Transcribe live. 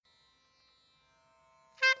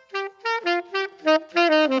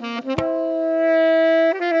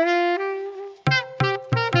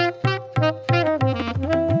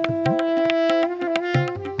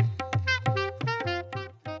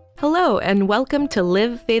and welcome to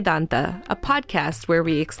Live Vedanta, a podcast where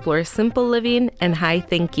we explore simple living and high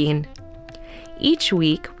thinking. Each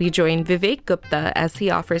week, we join Vivek Gupta as he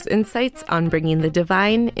offers insights on bringing the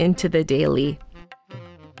divine into the daily.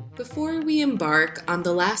 Before we embark on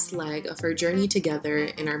the last leg of our journey together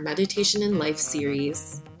in our Meditation in Life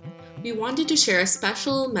series, we wanted to share a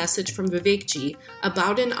special message from Vivekji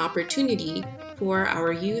about an opportunity for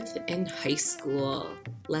our youth in high school.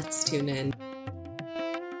 Let's tune in.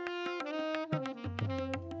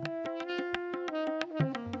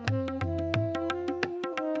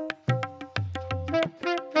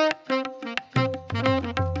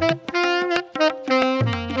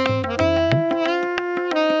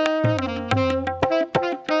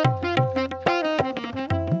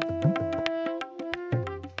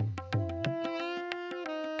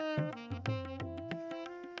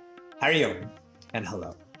 Hariom and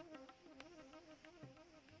hello.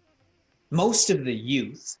 Most of the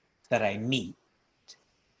youth that I meet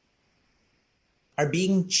are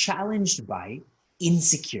being challenged by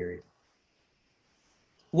insecurity.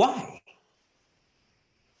 Why?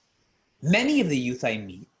 Many of the youth I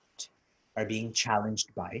meet are being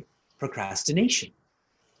challenged by procrastination.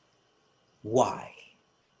 Why?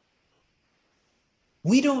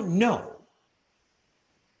 We don't know.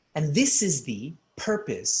 And this is the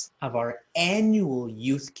purpose of our annual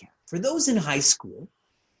youth camp for those in high school,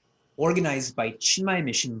 organized by Chinmaya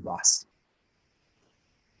Mission Boston.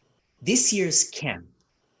 This year's camp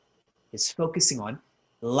is focusing on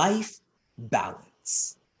life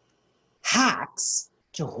balance, hacks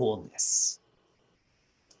to wholeness.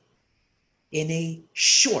 In a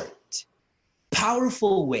short,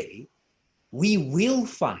 powerful way, we will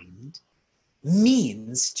find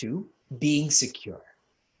means to being secure,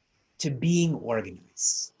 to being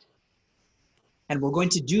organized. And we're going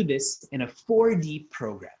to do this in a 4D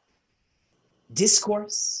program.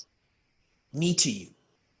 Discourse, me to you.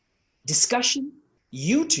 Discussion,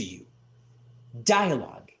 you to you.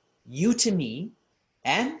 Dialogue, you to me.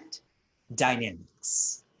 And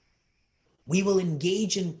dynamics. We will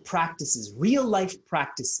engage in practices, real life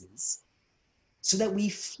practices, so that we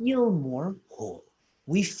feel more whole.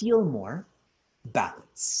 We feel more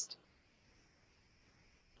balanced.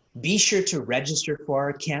 Be sure to register for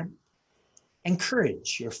our camp.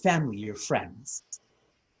 Encourage your family, your friends.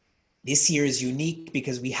 This year is unique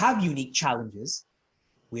because we have unique challenges.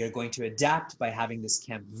 We are going to adapt by having this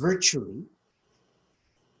camp virtually.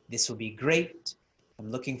 This will be great.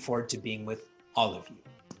 I'm looking forward to being with all of you.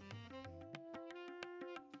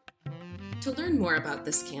 To learn more about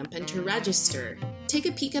this camp and to register, take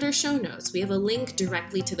a peek at our show notes. We have a link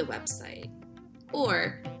directly to the website.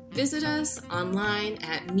 Or visit us online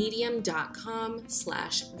at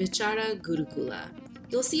medium.com/Vichara Gurukula.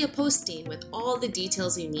 You'll see a posting with all the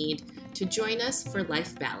details you need to join us for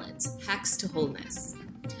life balance, hacks to wholeness.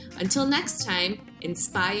 Until next time,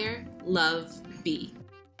 inspire, love, be.